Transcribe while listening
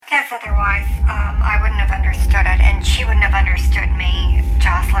because otherwise I wouldn't have understood it, and she wouldn't have understood me,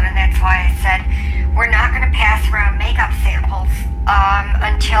 Jocelyn, and that's why I said we're not going to pass around makeup samples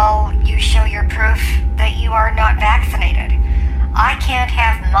until you show your proof that you are not vaccinated. I can't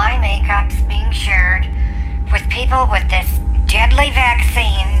have my makeups being shared with people with this deadly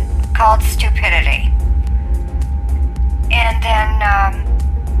vaccine called stupidity. And then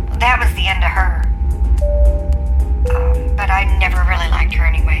that was the end of her. But I never really liked her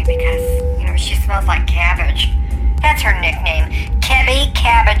anyway because, you know, she smells like cabbage. That's her nickname, Kebby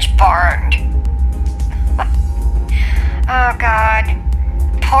Cabbage Barned. Oh, God.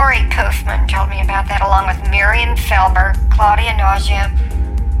 Pori Poofman told me about that along with Miriam Felber, Claudia Nausea,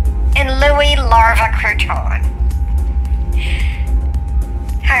 and Louis Larva Crouton.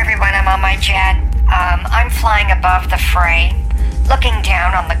 Hi, everyone. I'm on my jet. I'm flying above the fray, looking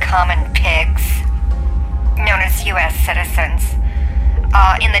down on the common pigs, known as U.S. citizens,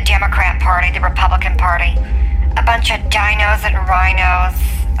 in the Democrat Party, the Republican Party, a bunch of dinos and rhinos,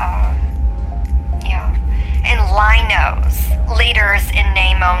 and linos, leaders in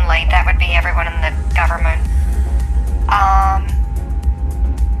name only. That would be everyone in the government.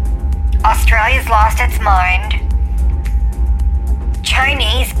 Australia's lost its mind.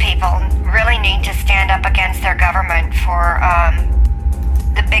 Chinese people really need to stand up against their government for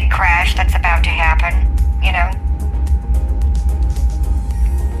the big crash that's about to happen, you know.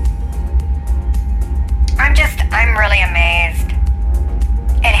 I'm really amazed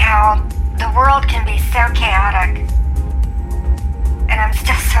at how the world can be so chaotic. And I'm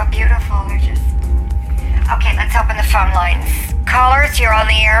still so beautiful. Okay, let's open the phone lines. Callers, you're on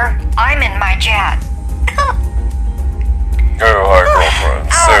the air. I'm in my jet. Oh, hi, girlfriend.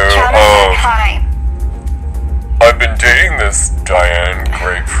 Jonathan, hi. I've been dating this Diane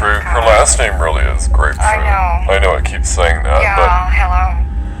Grapefruit. Her last name really is Grapefruit. I know. I keep saying that, but hello.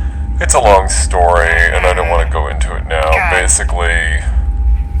 It's a long story, and I don't want to go into it now. Okay. Basically,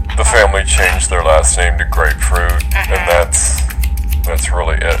 the family changed their last name to Grapefruit, and that's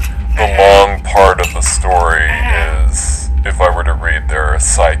really it. The long part of the story is if I were to read their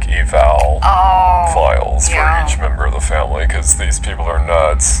psych eval files for each member of the family, because these people are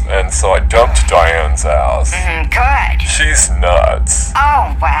nuts. And so I dumped Diane's ass. Good. She's nuts.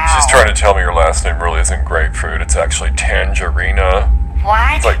 Oh, wow. She's trying to tell me her last name really isn't Grapefruit. It's actually Tangerina.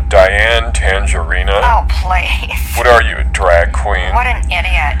 What? It's like Diane Tangerina. Oh, please. What are you, a drag queen? What an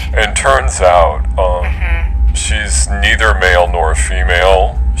idiot. And turns out, she's neither male nor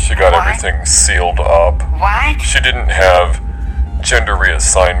female. She got everything sealed up. What? She didn't have gender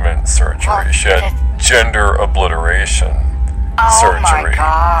reassignment surgery. She had gender obliteration surgery. Oh my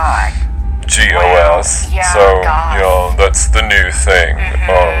God. GOS. Wow. Yeah, so, gosh. that's the new thing.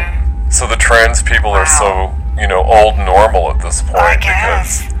 So the trans people are so, old normal at this point. I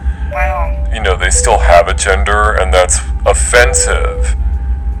guess. Because, they still have a gender, and that's offensive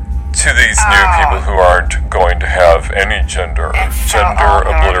to these new people who aren't going to have any gender. Gender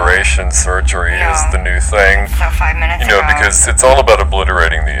obliteration surgery is the new thing. So 5 minutes ago. Because it's all about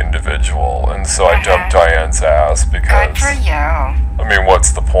obliterating the individual. And so I dumped Diane's ass because... Good for you. I mean,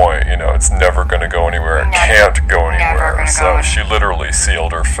 what's the point? It's never going to go anywhere. It can't go anywhere. So she literally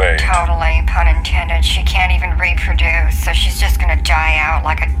sealed her fate. Totally, pun intended. She can't even reproduce. So she's just going to die out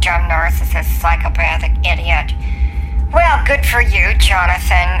like a dumb narcissist, psychopathic idiot. Well, good for you,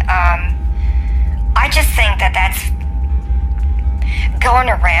 Jonathan. I just think that's going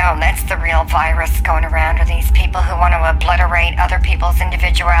around. That's the real virus going around, are these people who want to obliterate other people's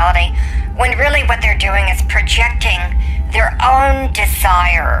individuality, when really what they're doing is projecting their own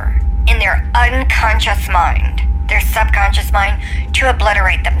desire in their unconscious mind, their subconscious mind, to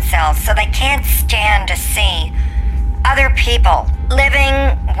obliterate themselves. So they can't stand to see other people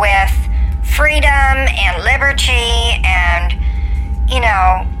living with freedom and liberty and,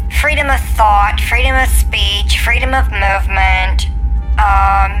 freedom of thought, freedom of speech, freedom of movement,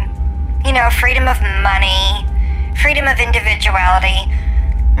 freedom of money, freedom of individuality.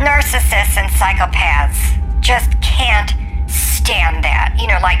 Narcissists and psychopaths just can't stand that.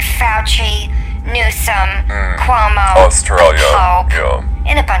 Like Fauci, Newsom, Cuomo, Australia, Pope,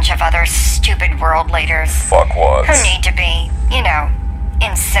 and a bunch of other stupid world leaders. Fuckwads. Who need to be,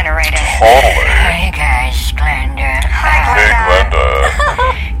 incinerated. Totally. Hey guys, Glenda. Hi, Hey, Glenda.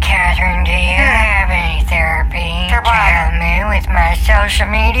 Catherine, do you have any therapy For to what? help me with my social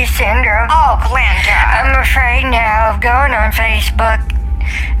media syndrome? Oh, Glenda. I'm afraid now of going on Facebook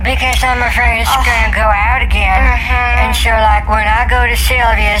because I'm afraid it's gonna go out again. And so, when I go to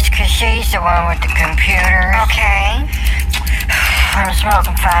Sylvia's, because she's the one with the computer. Okay. I'm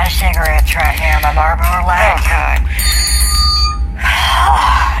smoking 5 cigarettes right now, my Marlboro Light. Oh, God.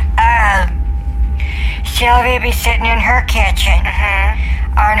 Sylvia be sitting in her kitchen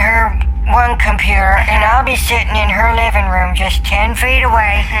on her one computer, and I'll be sitting in her living room just 10 feet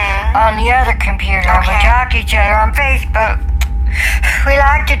away on the other computer. And we talk to each other on Facebook. We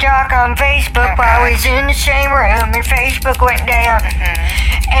like to talk on Facebook while we was in the same room, and Facebook went down.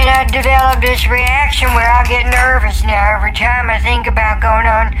 And I developed this reaction where I get nervous now every time I think about going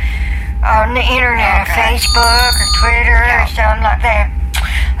on the internet, Facebook or Twitter or something like that.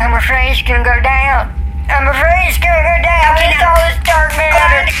 I'm afraid it's gonna go down. I'm afraid it's gonna go down. Okay, It's all this dark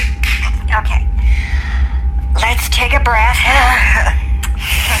matter. Okay. Let's take a breath.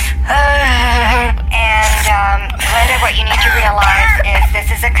 And, Linda, what you need to realize is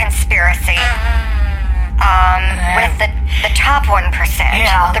this is a conspiracy. With the top 1%,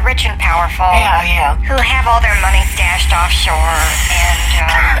 the rich and powerful, who have all their money stashed offshore,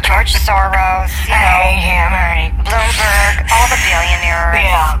 and George Soros, Bloomberg, all the billionaires,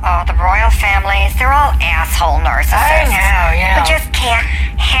 all the royal families, they're all asshole narcissists. Who just can't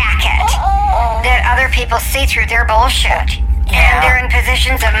hack it that other people see through their bullshit. And they're in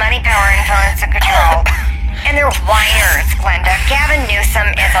positions of money, power, influence, and control. And they're whiners, Glenda. Gavin Newsom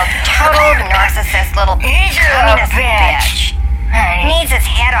is a total narcissist little communist bitch. Needs his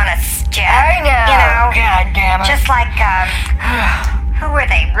head on a stick. I know. You know? God damn it. Just like, who were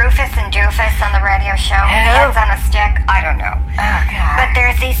they? Rufus and Doofus on the radio show? Heads on a stick? I don't know. Oh, God. But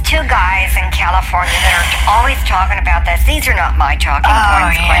there's these two guys in California that are always talking about this. These are not my talking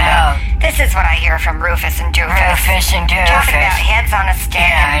points, Glenda. This is what I hear from Rufus and Doofus. Talking about heads on a stick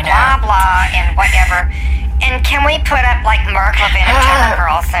and blah, blah, and whatever. And can we put up like Mark Levin and Tucker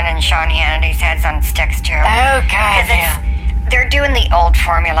Carlson and Sean Hannity's heads on sticks too? Oh, God, they're doing the old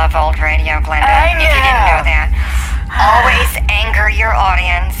formula of old radio, Glenda. I know. If you didn't know that. Always anger your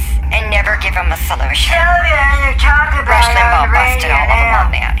audience and never give them a solution. Sylvia, you talk about Rush it Limbaugh on the busted radio all of them now. on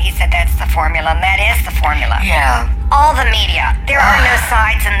that. He said that's the formula, and that is the formula. Yeah. All the media. There are no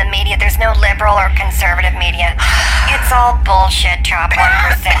sides in the media. There's no liberal or conservative media. It's all bullshit, top 1%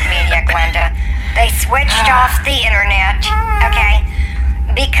 media, Glenda. They switched off the internet, okay,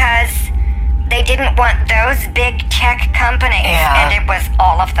 because they didn't want those big tech companies. And it was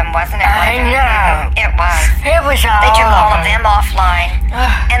all of them, wasn't it? I know. It was. It was all They took all of of them offline,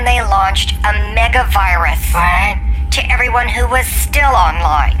 and they launched a mega virus What? to everyone who was still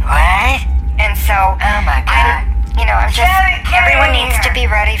online. What? And so, Oh, my God. I'm just, everyone needs to be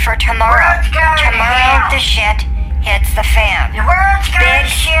ready for tomorrow. World's going to Tomorrow, hell. the shit hits the fan. The world's going Big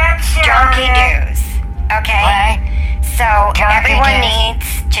to shit, Junkie Sylvia. dues. Okay? What? So, Junkie everyone dues. needs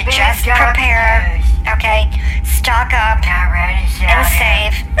to Big just junkie prepare, dues. okay? Stock up Not ready, and Sylvia.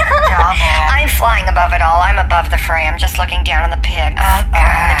 save. It's all bad. I'm flying above it all. I'm above the fray. I'm just looking down on the pigs. Oh, the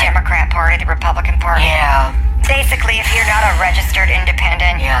God. Democrat Party, the Republican Party. Yeah. Basically, if you're not a registered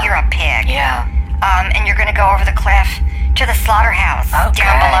independent, you're a pig. Yeah. And you're going to go over the cliff to the slaughterhouse Okay.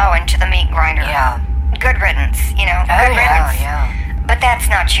 down below and to the meat grinder. Yeah. Good riddance, Oh, good riddance. yeah. But that's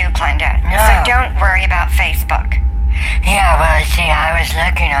not you, Glenda. No. So don't worry about Facebook. Yeah, well, see, I was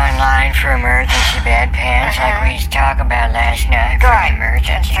looking online for emergency bedpans like we used to talk about last night for Good.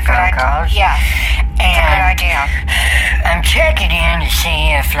 emergency That's a good phone idea. calls. Yes, it's a good And idea. I'm checking in to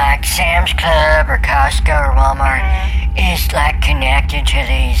see if, like, Sam's Club or Costco or Walmart is, like, connected to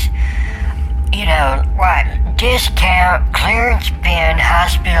these, What? discount clearance bin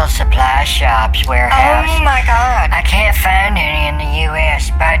hospital supply shops warehouse. Oh my God. I can't find any in the U.S.,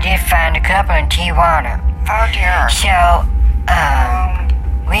 but I did find a couple in Tijuana. Oh dear. So,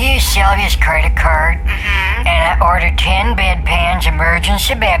 we used Sylvia's credit card, and I ordered 10 bedpans,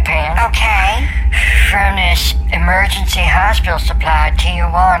 emergency bedpans, Okay. from this emergency hospital supply,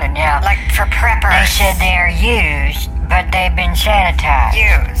 Tijuana. Now, Like for they preppers. said they're used, but they've been sanitized.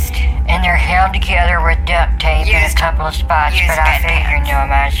 Used. And they're held together with duct tape in a Used- couple of spots, used but I bedpans. figure, I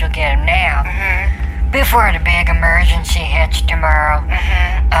might as well get them now. Before the big emergency hits tomorrow.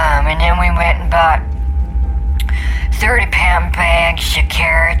 And then we went and bought 30-pound bags of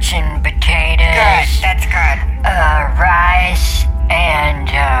carrots and potatoes. Good. That's good. Rice and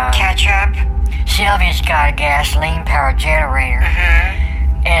Ketchup. Sylvia's got a gasoline-powered generator.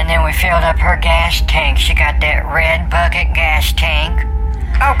 And then we filled up her gas tank. She got that red bucket gas tank.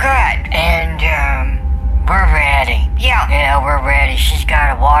 Oh, good. And we're ready. Yeah. Yeah, we're ready. She's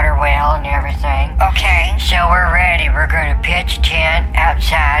got a water well and everything. Okay. So we're ready. We're going to pitch tent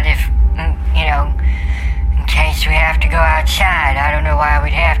outside if, in case we have to go outside. I don't know why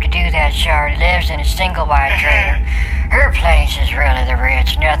we'd have to do that. She already lives in a single wide trailer. Her place is really the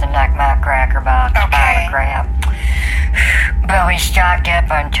rich. Nothing like my cracker box pile Okay. of crap. But we stocked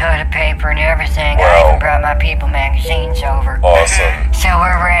up on toilet paper and everything. I Wow. even brought my People magazines over. Awesome. So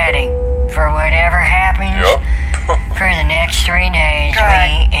we're ready for whatever happens. Yep. 3 days,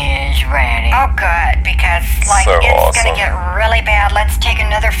 Good. we is ready. Oh, good, because, like, So it's gonna awesome. get really bad. Let's take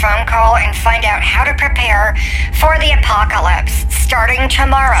another phone call and find out how to prepare for the apocalypse starting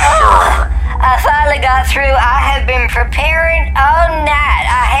tomorrow. Sure. I finally got through. I have been preparing all night.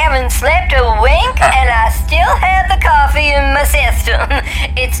 I haven't slept a wink, and I still have the coffee in my system.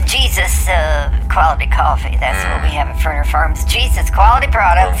 It's Jesus quality coffee. That's what we have at Ferner Farms. Jesus quality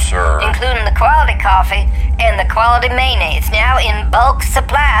products, I'm sure. including the quality coffee and the quality mayonnaise, now in bulk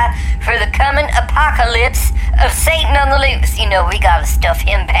supply for the coming apocalypse of Satan on the loose. You know, we gotta stuff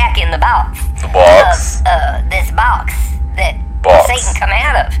him back in the box. The box. This box that Box. Satan come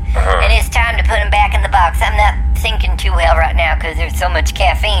out of. Uh-huh. And it's time to put him back in the box. I'm not thinking too well right now because there's so much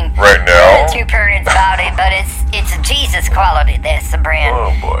caffeine Right now? to Pernod's body, but it's Jesus quality. That's the brand. Oh,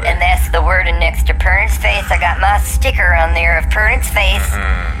 boy. And that's the wording next to Pernod's face. I got my sticker on there of Pernod's face.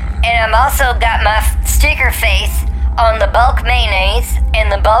 Mm-hmm. And I'm also got my sticker face on the bulk mayonnaise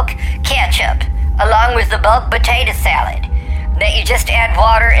and the bulk ketchup, along with the bulk potato salad. That you just add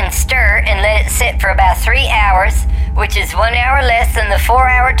water and stir and let it sit for about 3 hours, which is 1 hour less than the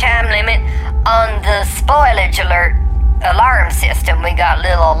 4-hour time limit on the spoilage alert alarm system. We got a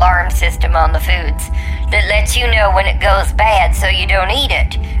little alarm system on the foods that lets you know when it goes bad so you don't eat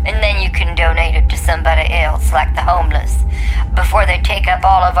it, and then you can donate it to somebody else, like the homeless, before they take up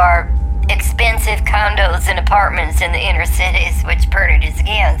all of our expensive condos and apartments in the inner cities, which Pernod is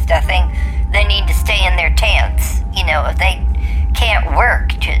against. I think they need to stay in their tents. You know, if they can't work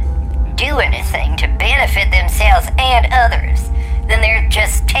to do anything to benefit themselves and others, then they're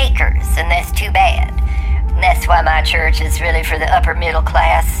just takers, and that's too bad. And that's why my church is really for the upper middle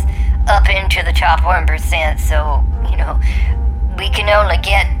class, up into the top 1%. So, you know, we can only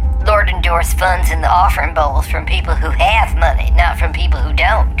get Lord endorsed funds in the offering bowls from people who have money, not from people who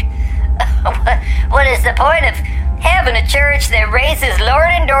don't. What is the point of having a church that raises Lord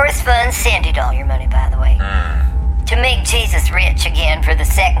endorsed funds? Send it all your money, by the way. To make Jesus rich again for the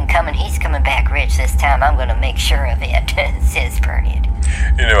second coming. He's coming back rich this time. I'm going to make sure of it, says Pernod.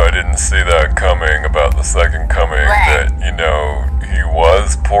 You know, I didn't see that coming about the second coming. What? That, you know, he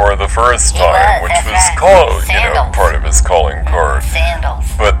was poor the first He time, was, which that's was right. called, you know, Sandals. part of his calling card. Sandals.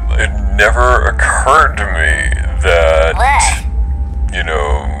 But it never occurred to me that, What? you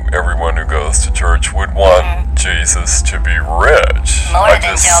know, everyone who goes to church would want Jesus to be rich. More I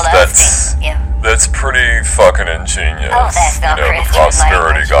than just, Joel that's, Osteen. Yeah. that's pretty fucking ingenious. Oh, that's not you know, Christian the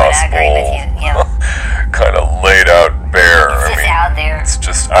prosperity language, but I gospel agree with you, yeah. kind of laid out bare. It's just out there. It's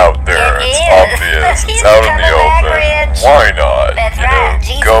just out there. It It's is. obvious. It's He's out in the coming back open. rich. Why not? That's you right. know,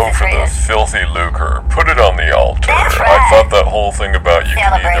 Jesus go is for the rich. filthy lucre. Put it on the altar. That's I right. thought that whole thing about you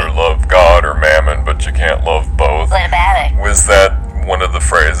can Celebrate. either love God or mammon, but you can't love both. What about it? Was that one of the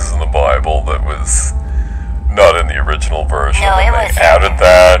phrases in the Bible that was not in the original version? No, and it they was added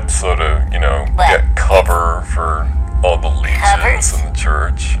that so to, you know, What? get cover for all the leeches Covers? in the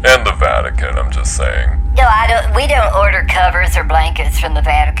church and the Vatican. I'm just saying. No, we don't order covers or blankets from the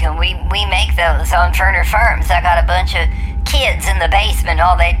Vatican. We make those on Ferner Farms. I got a bunch of kids in the basement.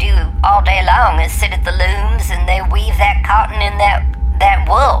 All they do all day long is sit at the looms and they weave that cotton in that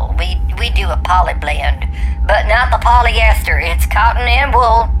wool. We do a poly blend, but not the polyester. It's cotton and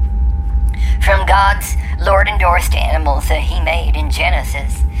wool from God's Lord endorsed animals that he made in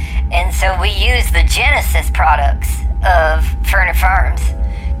Genesis. And so we use the Genesis products of Ferner Farms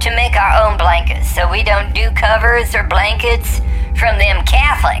to make our own blankets. So we don't do covers or blankets from them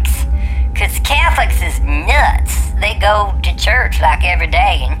Catholics, because Catholics is nuts. They go to church like every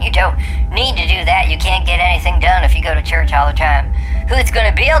day, and you don't need to do that. You can't get anything done if you go to church all the time. Who's going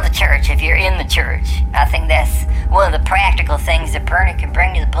to build the church if you're in the church? I think that's one of the practical things that Pernod can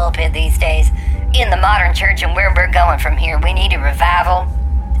bring to the pulpit these days in the modern church and where we're going from here. We need a revival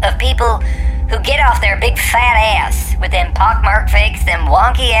of people who get off their big fat ass with them pockmarked fakes, them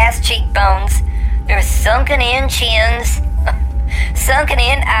wonky ass cheekbones, their sunken in chins, sunken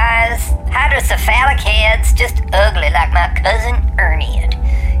in eyes, hydrocephalic heads, just ugly like my cousin Ernie.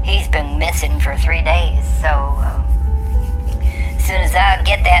 He's been missing for 3 days, so as soon as I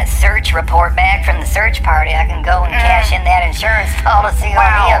get that search report back from the search party, I can go and cash in that insurance policy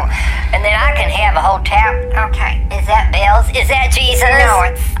on him. And then I can have a whole tap. Okay. Is that Bells? Is that Jesus? No,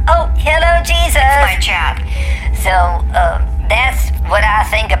 it's Oh, hello, Jesus. my job. So, that's what I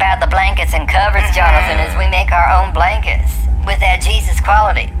think about the blankets and covers, Jonathan, is we make our own blankets with that Jesus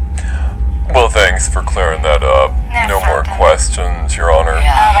quality. Well, thanks for clearing that up. That's No more something. questions, Your Honor.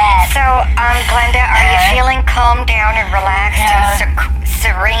 All right. So, Glenda, are you feeling calmed down and relaxed and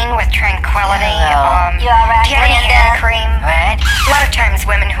serene with tranquility? Hello. You all right, do you have any Glenda? hand cream? Right. A lot of times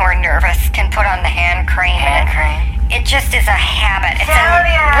women who are nervous can put on the hand cream. Hand and cream. It just is a habit. It's a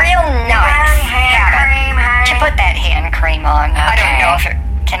Sylvia, real nice hand habit cream, honey? to put that hand cream on. I don't know if it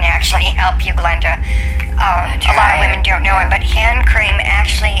can actually help you, Glenda. A lot of women don't know it, but hand cream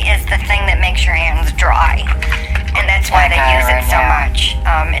actually is the thing that makes your hands dry. And that's why they use it so much.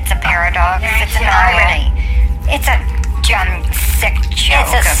 It's a paradox. It's an irony. It's a dumb, sick joke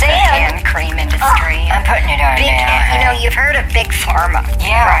It's a of sin. the hand cream industry. I'm putting it on Big, now. you know, you've heard of Big Pharma.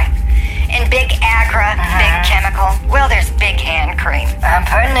 Yeah. Right. And Big Agra, Big Chemical. Well, there's Big Hand Cream. I'm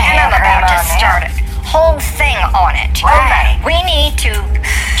putting the And hand I'm cream about to on start it. Whole thing on it. Right. We need to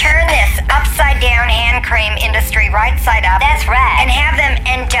turn this upside down hand cream industry right side up. That's right. And have them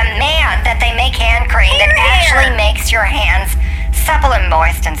and demand that they make hand cream that actually makes your hands supple and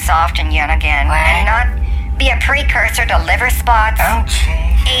moist and soft and young again. Right. And not be a precursor to liver spots, Oh,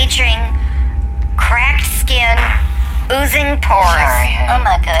 jeez. aging, cracked skin, oozing pores, Sorry, honey. Oh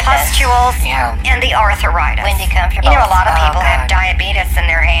my goodness. pustules, Yeah. and the arthritis. Wendy, comfortable. You know, a lot of Oh, people have God. diabetes in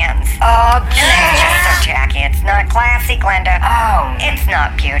their hands. Oh, It's just so jeez. tacky. It's not classy, Glenda. Oh, It's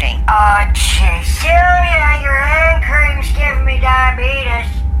not beauty. oh, jeez. Sylvia, your hand cream's giving me diabetes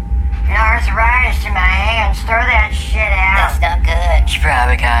and arthritis in my hands. Throw that shit out. That's not good. She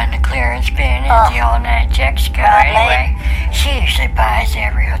probably got in the clearance bin Oh. at the all-night Texaco Probably. anyway. She usually buys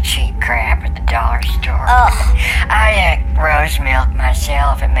that real cheap crap at the dollar store. Oh. I rose milk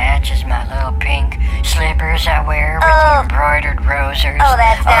myself. It matches my little pink slippers I wear with the Oh. embroidered rosers Oh,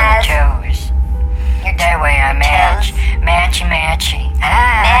 that's on nice. the toes. That way I match. Matchy.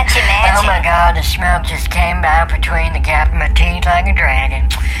 Ah. Matchy, matchy. Oh my God, the smoke just came out between the gap of my teeth like a dragon.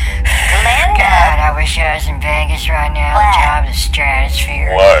 Glenda. God, I wish I was in Vegas right now, Why? top of the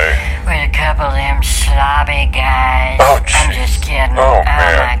stratosphere, Why? with a couple of them slobby guys. Oh, I'm jeez. just kidding. Oh, my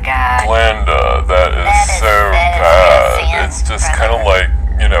man. God. Glenda, that is so that is bad. real sin, It's just brother. kind of like,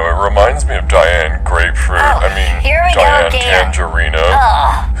 you know, it reminds me of Diane Grapefruit. Oh, I mean, here we go Diane again. Tangerino,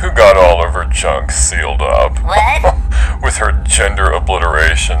 Oh, who got all of her junk sealed up. what? With her gender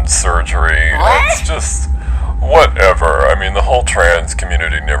obliteration surgery. What? It's just whatever. I mean, the whole trans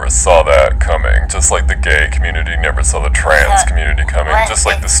community never saw that coming. Just like the gay community never saw the trans community coming. what? Just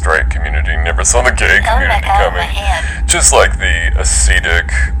like the straight community never saw the gay Oh my community God, my coming. head. Just like the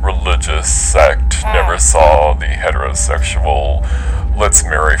ascetic religious sect never saw the heterosexual let's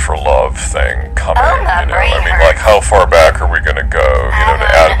marry for love thing coming. Oh, my you know, brain I mean, hurts. like how far back are we gonna go? You know, to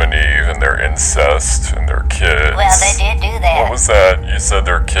Uh-huh. Adam and Eve and their incest and their kids. Well, they did do that. What was that? You said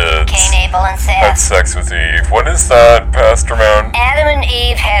their kids Cain, Abel, and had Seth. sex with Eve. What is that, Pastor Man? Adam and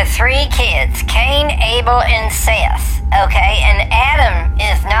Eve had 3 kids, Cain, Abel, and Seth. Okay, and Adam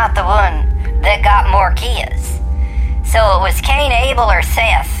is not the one that got more kids. So it was Cain, Abel, or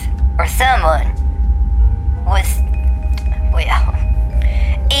Seth, or someone was, well,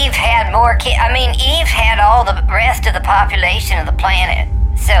 Eve had more kids. I mean, Eve had all the rest of the population of the planet.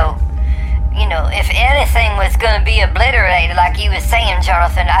 So, you know, if anything was going to be obliterated, like you was saying,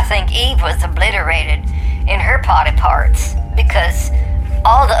 Jonathan, I think Eve was obliterated in her body parts because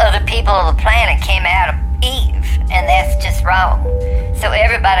all the other people on the planet came out of Eve, and that's just wrong. So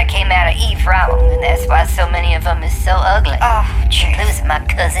everybody came out of Eve wrong, and that's why so many of them is so ugly. Oh, jeez. Losing my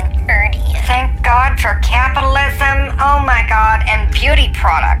cousin Ernie. Thank God for capitalism. Oh my God. And beauty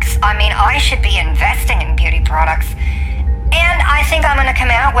products. I mean, I should be investing in beauty products. And I think I'm going to come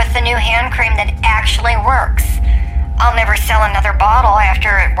out with the new hand cream that actually works. I'll never sell another bottle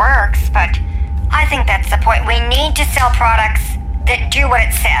after it works, but I think that's the point. We need to sell products that do what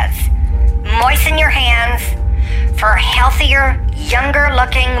it says. Moisten your hands for healthier, younger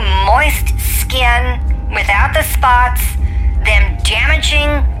looking, moist skin without the spots, them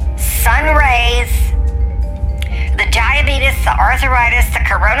damaging sun rays, the diabetes, the arthritis, the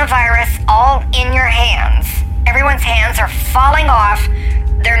coronavirus, all in your hands. Everyone's hands are falling off.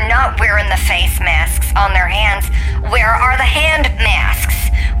 They're not wearing the face masks on their hands. Where are the hand masks?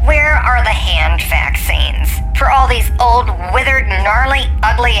 Where are the hand vaccines for all these old, withered, gnarly,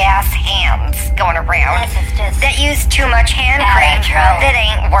 ugly-ass hands going around This is just that use too much hand out of cream control. that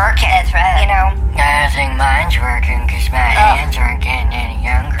ain't working? That's right. You know? I think mine's working because my hands aren't getting any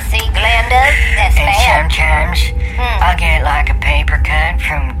younger. See, Glenda, that's And bad. sometimes I'll get like a paper cut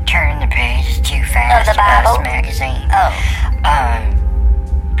from turning the pages too fast Of the about Bible? this magazine. Oh,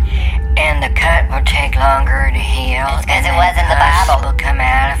 And the cut will take longer to heal. It's 'cause and it then wasn't the pus Bible. will come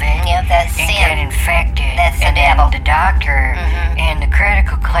out of it. yep, that's And get sin. infected. That's the and then devil. the doctor in the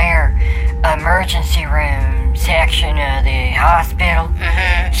critical care emergency room section of the hospital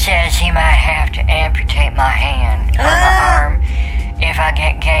says he might have to amputate my hand or my arm if I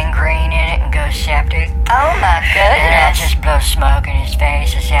get gangrene in it and go septic. Oh my And I goodness. just blow smoke in his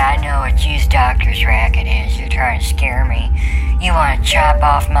face and say, I know what you doctor's racket is. You're trying to scare me. You want to chop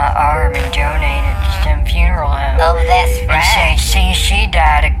off my arm and donate it to some funeral home. Oh, that's And right. say, see, she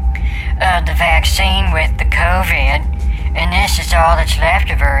died of the vaccine with the COVID, and this is all that's left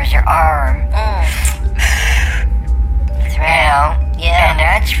of her is her arm. That's You right. know? Yeah. And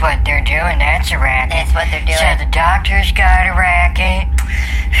that's what they're doing. That's a racket. That's what they're So doing. the doctor's got a racket,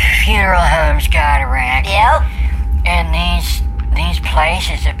 funeral homes got a racket, Yep. and these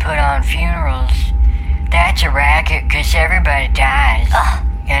places that put on funerals, that's a racket because everybody dies. Ugh.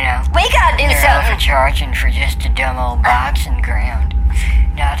 You know, We gotta do they're something. overcharging for just a dumb old boxing ground.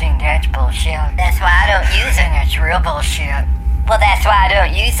 No, I think that's bullshit. That's why I don't I use think it. that's real bullshit. Well, that's why I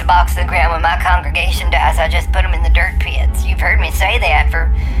don't use the box of the ground when my congregation dies. I just put them in the dirt pits. You've heard me say that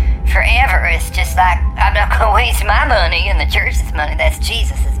for forever. It's just like, I'm not going to waste my money and the church's money. That's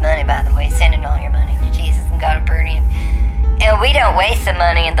Jesus' money, by the way. Sending all your money to Jesus and God will burn you. And we don't waste the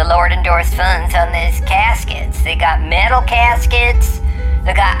money in the Lord endorsed funds on these caskets. They got metal caskets.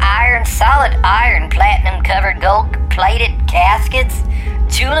 They got solid iron, platinum covered, gold plated caskets.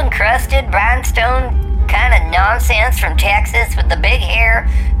 Jewel encrusted, rhinestone kind of nonsense from Texas with the big hair.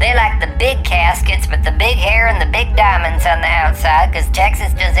 They like the big caskets with the big hair and the big diamonds on the outside because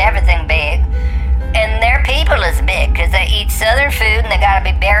Texas does everything big. And their people is big because they eat southern food and they gotta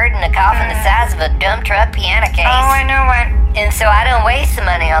be buried in a coffin the size of a dump truck piano case. Oh, I know what. And so I don't waste the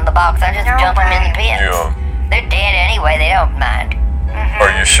money on the box. I just No dump them in the way. pits. Yeah. They're dead anyway. They don't mind.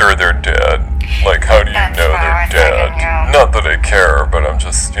 Are you sure they're dead? Like, how do you That's know what I they're was dead? thinking, yeah. Not that I care, but I'm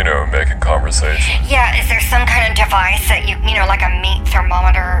just, making conversation. Yeah, is there some kind of device that you like a meat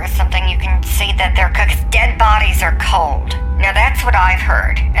thermometer or something you can see that they're cooked? 'Cause dead bodies are cold. Now that's what I've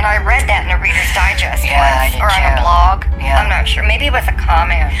heard, and I read that in a Reader's Digest Yeah, I once, did or on a too. blog. Yeah. I'm not sure. Maybe it was a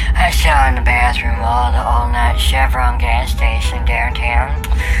comment. I saw in the bathroom wall the all-night Chevron gas station downtown.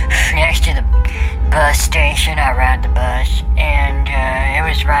 Next to the bus station, I ride the bus, and it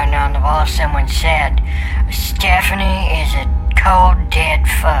was writing on the wall, someone said, Stephanie is a cold, dead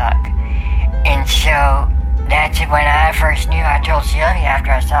fuck. And so, that's when I first knew. I told Sylvia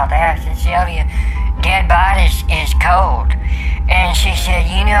after I saw that, I said, Sylvia, dead bodies is cold. And she said,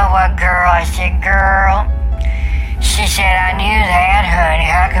 you know what, girl? I said, girl. She said, I knew that, honey.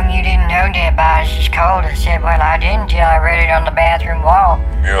 How come you didn't know dead bodies is cold? I said, well, I didn't till I read it on the bathroom wall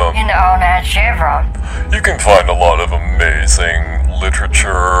Yeah. in the all-night Chevron. You can find a lot of amazing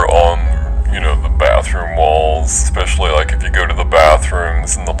literature on, the bathroom walls, especially like if you go to the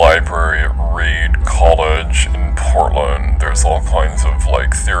bathrooms in the library at Reed College in Portland. There's all kinds of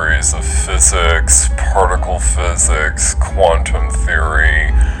like theories of physics, particle physics, quantum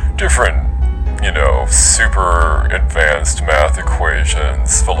theory, different super advanced math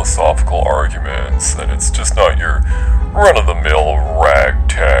equations, philosophical arguments, and it's just not your run-of-the-mill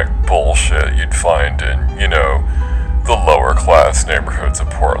ragtag bullshit you'd find in, the lower class neighborhoods of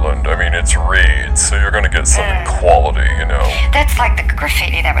Portland. I mean, it's Reed, so you're gonna get something quality, That's like the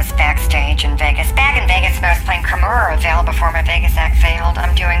graffiti that was backstage in Vegas. Back in Vegas when I was playing Cremora Veil before my Vegas act failed.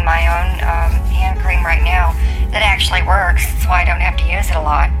 I'm doing my own hand cream right now that actually works, so I don't have to use it a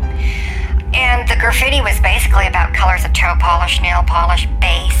lot. And the graffiti was basically about colors of toe polish, nail polish,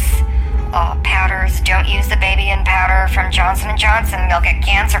 base, powders. Don't use the baby in powder from Johnson & Johnson. You'll get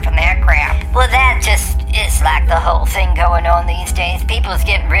cancer from that crap. Well, that just is like the whole thing going on these days. People's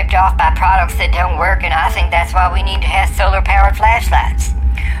getting ripped off by products that don't work, and I think that's why we need to have solar-powered flashlights.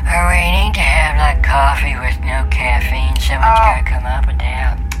 Or we need to have like coffee with no caffeine. Someone's gotta come up with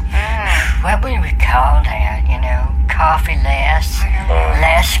that. What would we call that, Coffee less?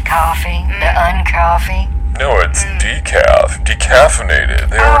 Less coffee? The uncoffee? No, it's decaffeinated.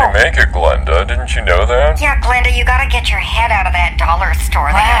 They already make it, Glenda. Didn't you know that? Yeah, Glenda, you gotta get your head out of that dollar store.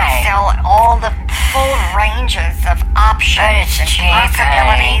 They Why? gotta sell all the full ranges of options But it's and cheap,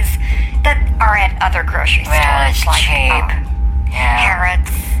 possibilities that are at other grocery Well, stores. it's like cheap. Yeah.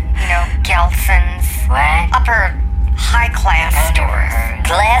 Harrods, Gelson's, What? upper high-class I never stores. heard of it.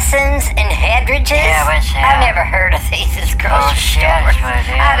 Glassons and Hedridges? Yeah, what's that? I've never heard of these as grocery Bullshit stores. is what it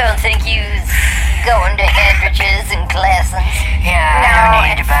is. I don't think you's going to Hedridges and Glassons. Yeah, I No, don't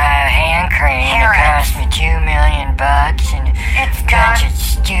need to it's buy a hand cream that Harrods. cost me $2 million and It's a bunch not. of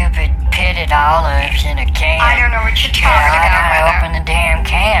stupid pitted olives in a can. I don't know what you're Yeah, talking I about. gotta Brother. open the damn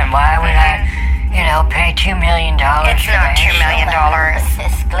can. Why would I, pay $2 million It's for not that? $2 million.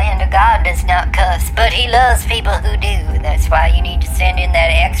 Miss Glenda, God does not cuss, but he loves people who do. That's why you need to send in that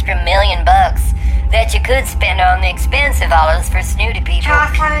extra $1 million that you could spend on the expensive olives for snooty people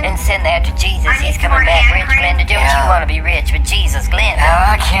Jocelyn? and send that to Jesus. I need He's some coming more back hand rich, cream. Glenda. Don't you Yeah. want to be rich with Jesus, Glenda?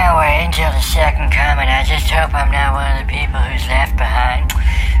 Oh, I can't wait until the second coming. I just hope I'm not one of the people who's left behind.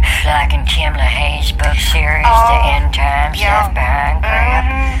 Like in Tim LaHaye's book series, The End Times, yeah. Left Behind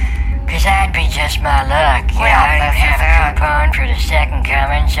crap. Cause that'd be just my luck. Well, I this didn't have is a it. coupon for the second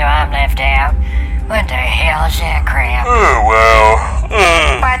coming, so I'm left out. What the hell is that crap? Oh,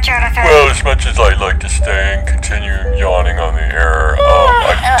 well. What, Jonathan? Well, as much as I'd like to stay and continue yawning on the air,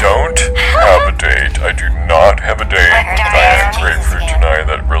 I don't have a date. I do not have a date. But I had grapefruit tonight.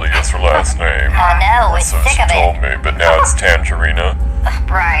 That really is her last name. I know, we're So sick she of told it. me, but now it's Tangerina.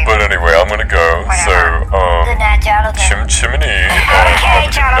 Right. But anyway, I'm gonna go. Whatever. So, Good night, Jonathan. chimney, and Okay, have a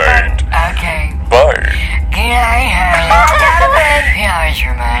good Jonathan. night. Okay. Bye. Good night, honey. He always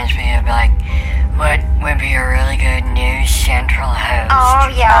reminds me of, like, what would be a really good news central host. Oh,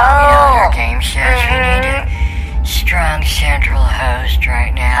 You know, yeah. our game shows. We need a strong central host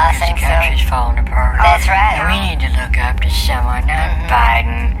right now I because think the so. country's falling apart. That's right. And we need to look up to someone, not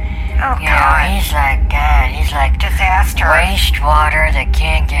Biden. Oh, You know, God. he's like Disaster. wastewater that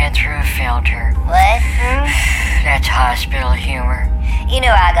can't get through a filter. What? That's hospital humor. You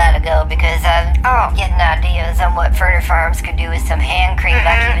know I gotta go because I'm Oh. getting ideas on what Furniture Farms could do with some hand cream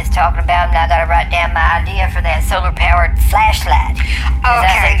like he was talking about, and I gotta write down my idea for that solar-powered flashlight. 'Cause I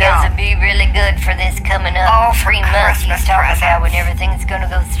Okay, think yeah. those would be really good for this coming up Oh, for 3 months. He's Christmas talking about when presents. everything's gonna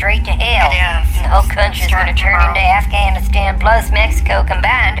go straight to hell. It is. And the whole country's gonna Starting turn tomorrow. into Afghanistan plus Mexico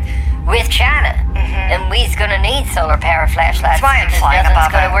combined with China. And we's gonna need solar-powered flashlights. That's why I'm because flying nothing's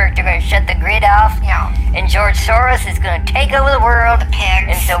above gonna it. work. They're gonna shut the grid off. Yeah. And George Soros is going to take over the world. Pigs.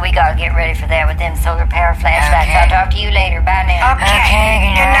 And so we got to get ready for that with them solar power flashlights. Okay. I'll talk to you later. Bye now.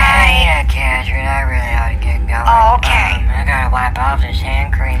 Okay. Good night. Yeah, Catherine, I really ought to get going. Oh, okay. I gotta wipe off this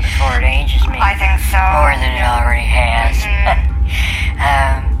hand cream before it ages me. I think so. More than it already has.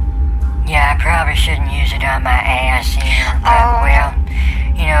 Yeah, I probably shouldn't use it on my ass either. But, Oh. well,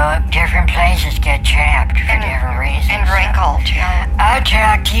 you know, different places get chapped for different reasons. And wrinkled, yeah. I'll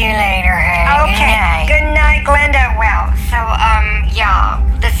talk to you later, honey. Okay. Good night. Good night, Glenda. Well, so, yeah.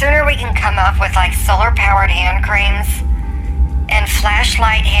 The sooner we can come up with, like, solar-powered hand creams and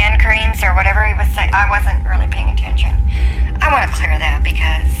flashlight hand creams or whatever he was saying. I wasn't really paying attention. I want to clear that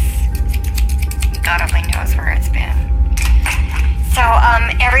because God only knows where it's been. So,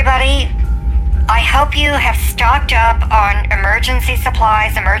 everybody, I hope you have stocked up on emergency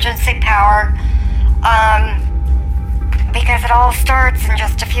supplies, emergency power, because it all starts in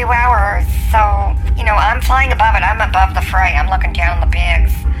just a few hours. So, you know, I'm flying above it. I'm above the fray. I'm looking down on the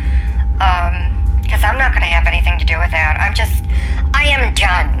pigs. Because I'm not going to have anything to do with that. I am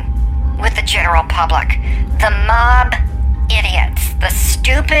done with the general public. The mob idiots. The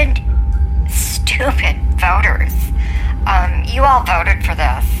stupid voters. You all voted for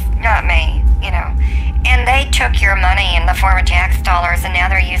this, not me, you know. And they took your money in the form of tax dollars, and now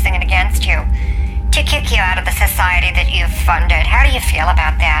they're using it against you to kick you out of the society that you've funded. How do you feel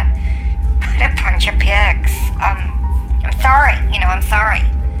about that? What a bunch of pigs. I'm sorry, I'm sorry.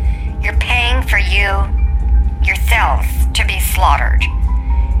 You're paying for yourselves to be slaughtered.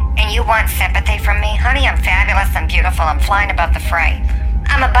 And you want sympathy from me? Honey, I'm fabulous, I'm beautiful, I'm flying above the fray.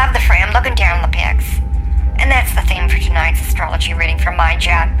 I'm above the fray, I'm looking down on the pigs. And that's the theme for tonight's astrology reading from my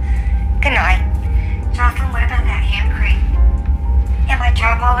jet. Good night. Jocelyn, what about that hand cream? Am I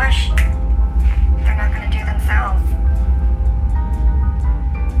joe polish?